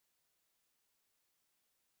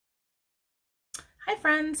Hi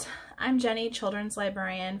friends, I'm Jenny, Children's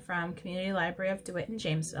Librarian from Community Library of DeWitt in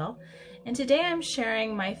Jamesville, and today I'm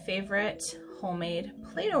sharing my favorite homemade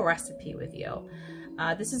Play-Doh recipe with you.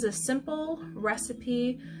 This is a simple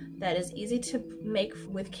recipe that is easy to make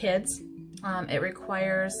with kids. It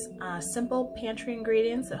requires simple pantry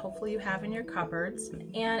ingredients that hopefully you have in your cupboards,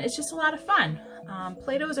 and it's just a lot of fun.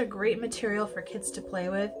 Play-Doh is a great material for kids to play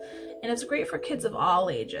with, and it's great for kids of all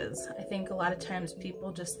ages. I think a lot of times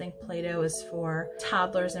people just think Play-Doh is for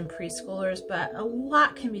toddlers and preschoolers, but a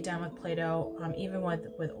lot can be done with Play-Doh, even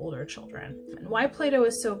with older children. And why Play-Doh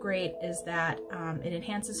is so great is that it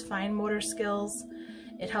enhances fine motor skills,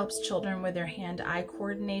 it helps children with their hand-eye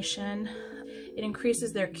coordination, it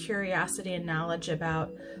increases their curiosity and knowledge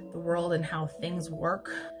about the world and how things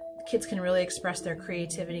work. Kids can really express their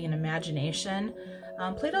creativity and imagination.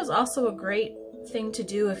 Play-Doh is also a great thing to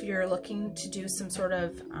do if you're looking to do some sort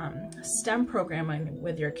of STEM programming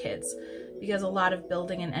with your kids, because a lot of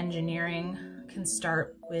building and engineering can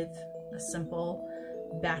start with a simple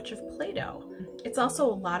batch of Play-Doh. It's also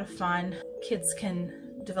a lot of fun. Kids can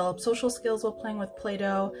develop social skills while playing with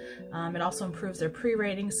Play-Doh. It also improves their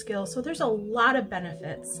pre-writing skills, so there's a lot of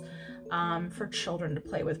benefits for children to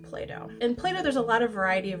play with Play-Doh. In Play-Doh, there's a lot of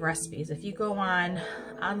variety of recipes. If you go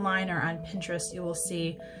online or on Pinterest, you will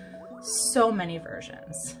see so many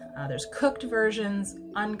versions. There's cooked versions,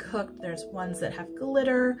 uncooked, there's ones that have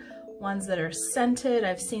glitter, ones that are scented.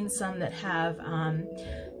 I've seen some that have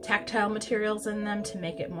tactile materials in them to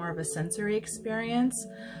make it more of a sensory experience.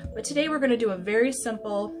 But today we're going to do a very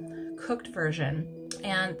simple cooked version.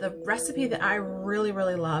 And the recipe that I really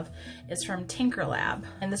love is from Tinker Lab.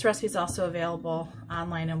 And this recipe is also available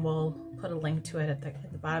online, and we'll put a link to it at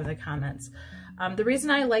the bottom of the comments. The reason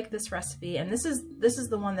I like this recipe, and this is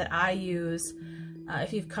the one that I use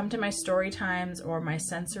if you've come to my story times or my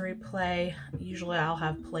sensory play, usually I'll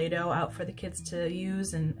have Play-Doh out for the kids to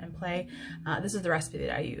use and play. This is the recipe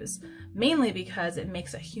that I use, mainly because it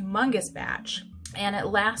makes a humongous batch and it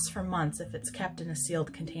lasts for months if it's kept in a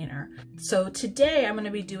sealed container. So today I'm going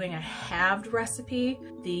to be doing a halved recipe,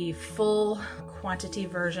 the full quantity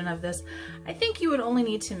version of this. I think you would only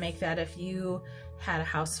need to make that if you had a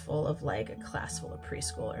house full of, like, a class full of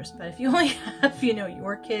preschoolers. But if you only have,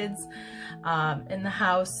 your kids in the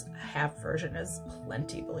house, a half version is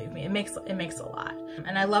plenty, believe me. It makes a lot.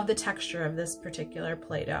 And I love the texture of this particular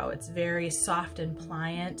Play-Doh. It's very soft and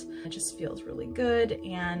pliant. It just feels really good,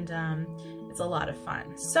 and it's a lot of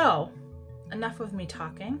fun. So enough of me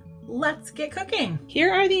talking. Let's get cooking.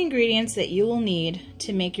 Here are the ingredients that you will need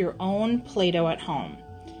to make your own Play-Doh at home.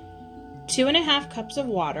 2½ cups of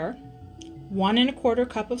water, 1 1/4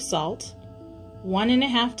 cup of salt, 1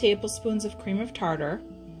 1/2 tablespoons of cream of tartar,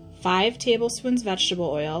 5 tablespoons vegetable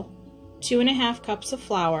oil, 2 1/2 cups of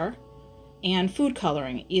flour, and food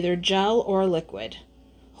coloring, either gel or liquid.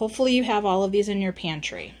 Hopefully you have all of these in your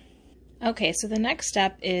pantry. Okay, so the next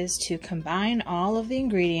step is to combine all of the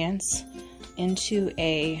ingredients into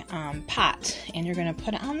a pot, and you're going to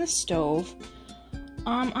put it on the stove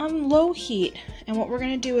on low heat. And what we're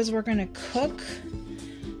going to do is we're going to cook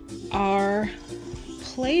our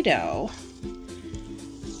Play-Doh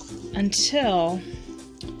until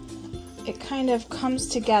it kind of comes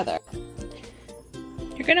together.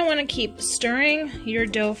 You're going to want to keep stirring your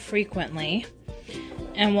dough frequently,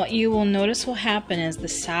 and what you will notice will happen is the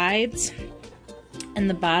sides and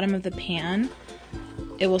the bottom of the pan,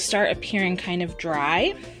 it will start appearing kind of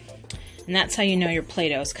dry, and that's how you know your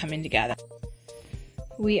Play-Doh is coming together.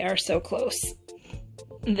 We are so close.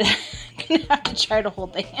 I'm gonna have to try to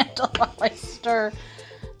hold the handle while I stir.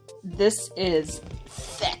 This is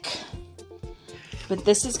thick, but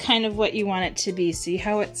this is kind of what you want it to be. See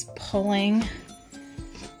how it's pulling?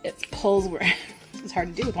 It pulls where it's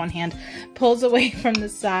hard to do with one hand. Pulls away from the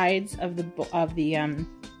sides of the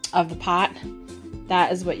pot.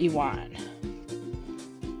 That is what you want.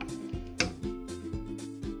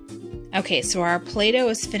 Okay, so our Play-Doh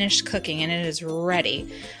is finished cooking and it is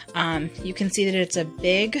ready. You can see that it's a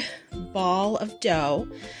big ball of dough.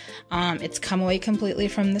 It's come away completely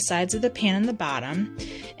from the sides of the pan and the bottom.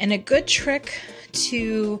 And a good trick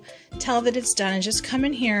to tell that it's done is just come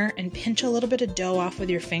in here and pinch a little bit of dough off with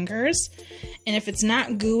your fingers. And if it's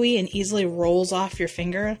not gooey and easily rolls off your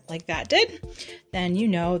finger like that did, then you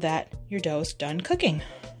know that your dough's done cooking.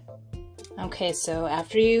 Okay, so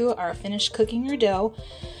after you are finished cooking your dough,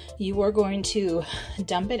 you are going to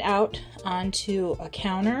dump it out onto a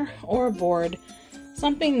counter or a board,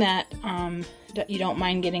 something that you don't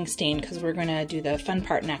mind getting stained, because we're going to do the fun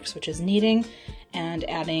part next, which is kneading and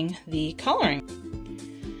adding the coloring.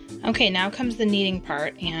 Okay, now comes the kneading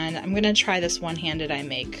part, and I'm going to try this one-handed. I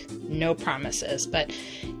make no promises, but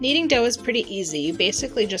kneading dough is pretty easy. You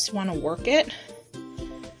basically just want to work it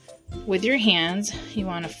with your hands. You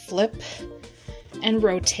want to flip and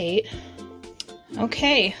rotate.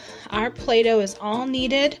 Okay, our Play-Doh is all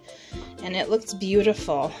kneaded and it looks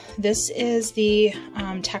beautiful. This is the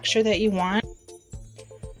texture that you want.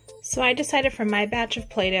 So I decided for my batch of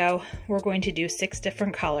Play-Doh, we're going to do 6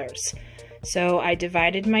 different colors. So I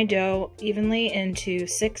divided my dough evenly into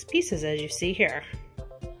 6 pieces, as you see here.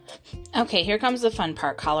 Okay, here comes the fun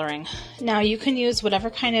part, coloring. Now you can use whatever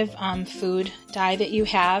kind of food dye that you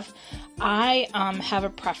have. I have a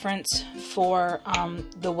preference for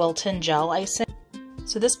the Wilton gel icing.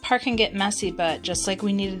 So this part can get messy, but just like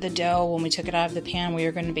we kneaded the dough when we took it out of the pan, we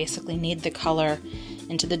are going to basically knead the color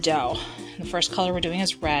into the dough. The first color we're doing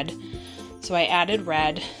is red. So I added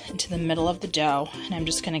red into the middle of the dough, and I'm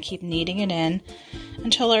just going to keep kneading it in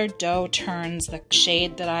until our dough turns the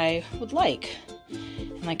shade that I would like.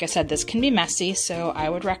 And like I said, this can be messy, so I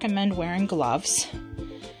would recommend wearing gloves.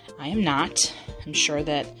 I am not. I'm sure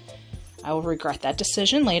that I will regret that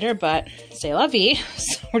decision later, but c'est la vie,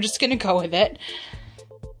 so we're just going to go with it.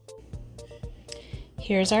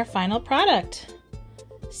 Here's our final product.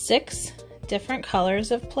 6 different colors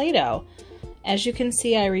of Play-Doh. As you can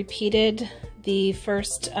see, I repeated the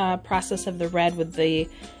first process of the red with the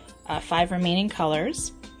 5 remaining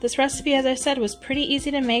colors. This recipe, as I said, was pretty easy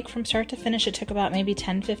to make from start to finish. It took about maybe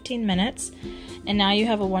 10-15 minutes, and now you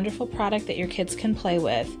have a wonderful product that your kids can play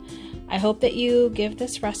with. I hope that you give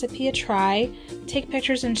this recipe a try. Take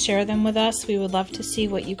pictures and share them with us. We would love to see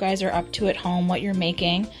what you guys are up to at home, what you're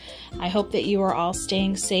making. I hope that you are all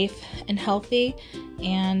staying safe and healthy,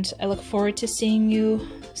 and I look forward to seeing you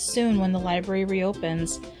soon when the library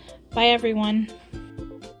reopens. Bye, everyone.